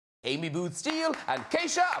Amy Booth Steele and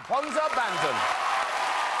Keisha Mad.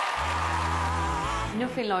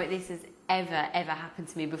 Nothing like this has ever happened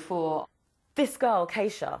to me before. This girl,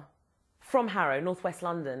 Keisha, from Harrow, North West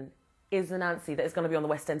London, is the Nancy that is going to be on the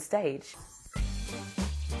West End stage.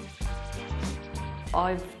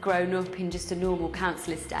 I've grown up in just a normal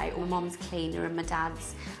council estate. My mum's cleaner and my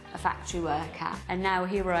dad's a factory worker. And now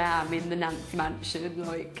here I am in the Nancy mansion,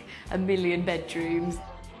 like a million bedrooms.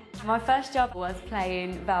 My first job was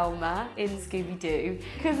playing Velma in Scooby-Doo.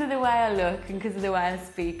 Because of the way I look and because of the way I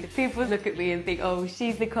speak, people look at me and think, oh,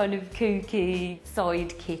 she's the kind of kooky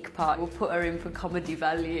sidekick part. We'll put her in for comedy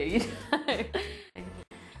value, you know?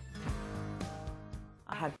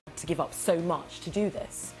 I had to give up so much to do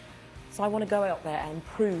this. So I want to go out there and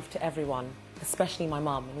prove to everyone, especially my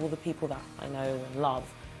mum and all the people that I know and love,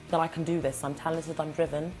 that I can do this. I'm talented, I'm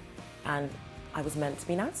driven, and I was meant to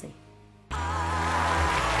be Nancy.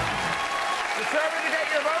 Determined to get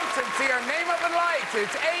your votes and see her name up in lights,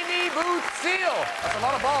 it's Amy Booth Steele. That's a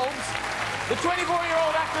lot of bulbs. The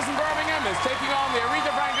 24-year-old actress in Birmingham is taking on the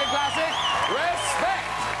Aretha Franklin classic, Respect.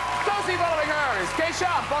 Closely following her is Keisha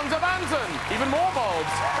Mad. Even more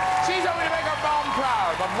bulbs. She's hoping to make her mom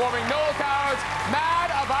proud by performing Noel Coward's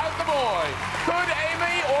Mad About the Boy. Could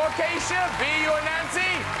Amy or Keisha be your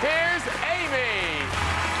Nancy? Here's Amy.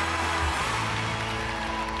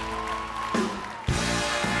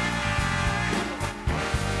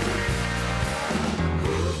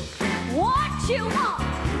 What you want,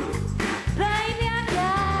 baby, I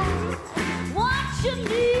got what you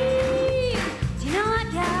need. You know I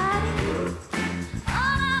got it.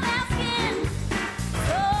 All I'm asking,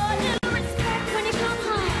 so little respect when you come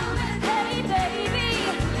home. Hey, baby,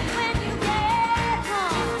 when you get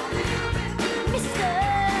home, mister,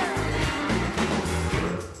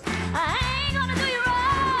 I ain't gonna do you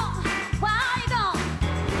wrong while you're gone.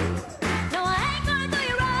 No, I ain't gonna do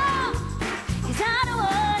you wrong, 'cause I know what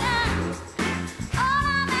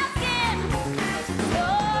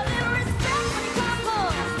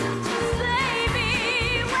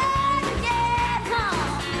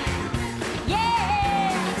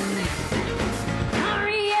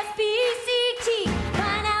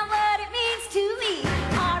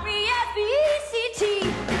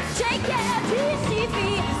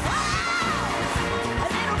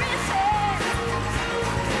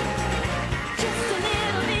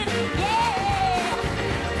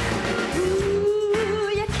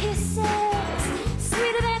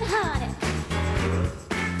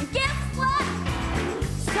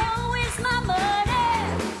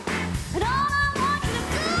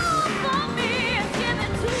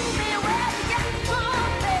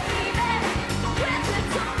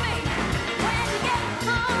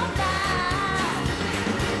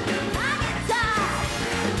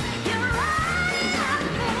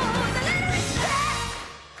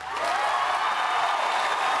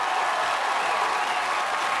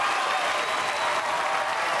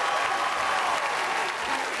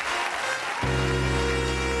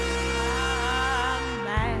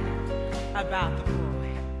about the boy,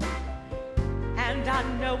 and I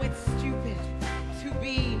know it's stupid to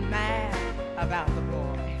be mad about the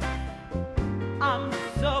boy. I'm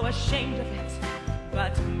so ashamed of it,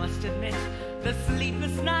 but must admit the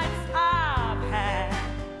sleepless nights I've had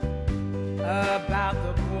about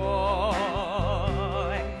the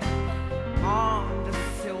boy. On the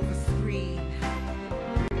silver screen,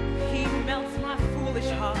 he melts my foolish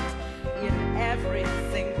heart in every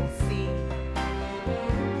single scene.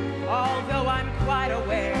 Although I'm quite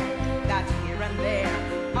aware that here and there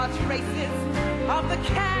are traces of the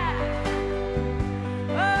cat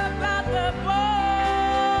about the boy.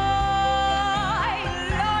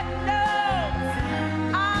 Lord knows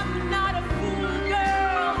I'm not a fool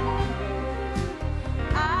girl.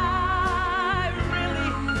 I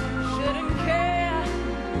really shouldn't care.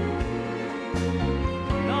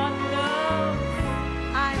 Lord knows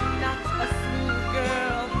I'm not a smooth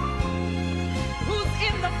girl who's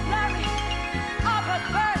in the flurry of a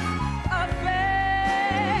first affair.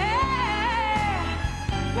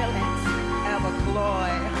 Will it ever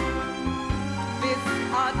cloy this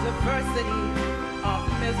odd diversity of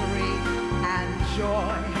misery and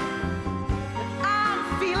joy? I'm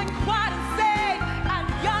feeling quite insane and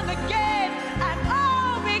young again, and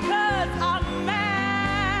all because I'm mad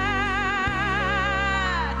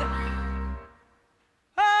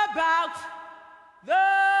about the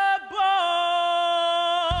boy.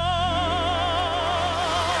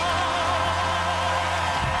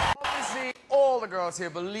 Obviously, all the girls here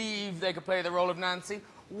believe they could play the role of Nancy.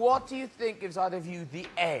 What do you think gives either of you the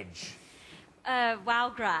edge?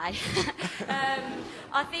 Well, Gray.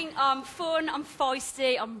 I think I'm fun, I'm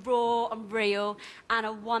feisty, I'm raw, I'm real, and I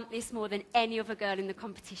want this more than any other girl in the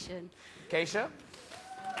competition. Keisha?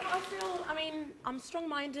 I mean, I'm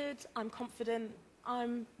strong-minded, I'm confident,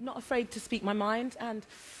 I'm not afraid to speak my mind, and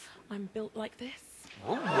I'm built like this.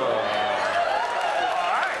 Ooh. All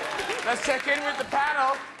right, let's check in with the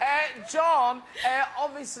panel. John,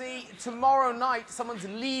 obviously, tomorrow night, someone's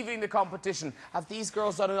leaving the competition. Have these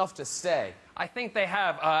girls done enough to stay? I think they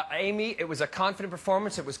have. Amy, it was a confident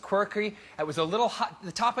performance. It was quirky. It was a little hot,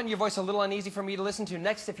 the top end of your voice a little uneasy for me to listen to.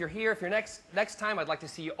 Next, if you're here, if you're next time, I'd like to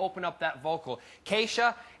see you open up that vocal.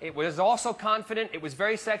 Keisha, it was also confident. It was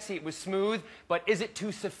very sexy. It was smooth. But is it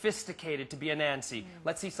too sophisticated to be a Nancy?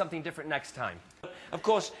 Let's see something different next time. Of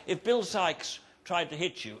course, if Bill Sykes tried to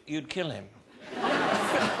hit you, you'd kill him.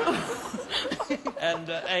 And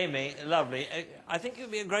Amy, lovely. I think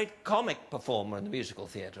you'd be a great comic performer in the musical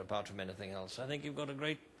theatre, apart from anything else. I think you've got a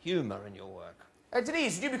great humour in your work.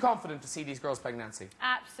 Denise, would you be confident to see these girls playing Nancy?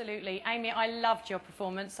 Absolutely. Amy, I loved your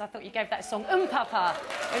performance. I thought you gave that song Papa.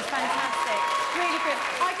 It was fantastic. Really good.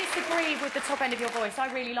 I disagree with the top end of your voice.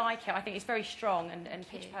 I really like it. I think it's very strong and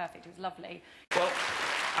pitch perfect. It was lovely. Well,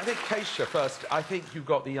 I think Keisha first. I think you've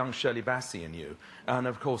got the young Shirley Bassey in you. And,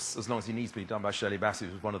 of course, As Long as He Needs to Be Done by Shirley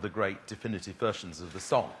Bassey was one of the great definitive versions of the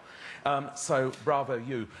song. So, bravo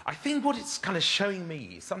you. I think what it's kind of showing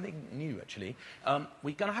me is something new, actually.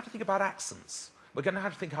 We're going to have to think about accents. We're going to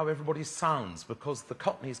have to think how everybody sounds, because the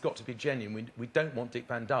Cockney's got to be genuine. We don't want Dick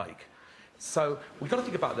Van Dyke. So we've got to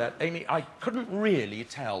think about that. Amy, I couldn't really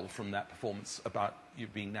tell from that performance about you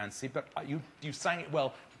being Nancy, but you sang it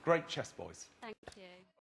well. Great chest voice. Thank you.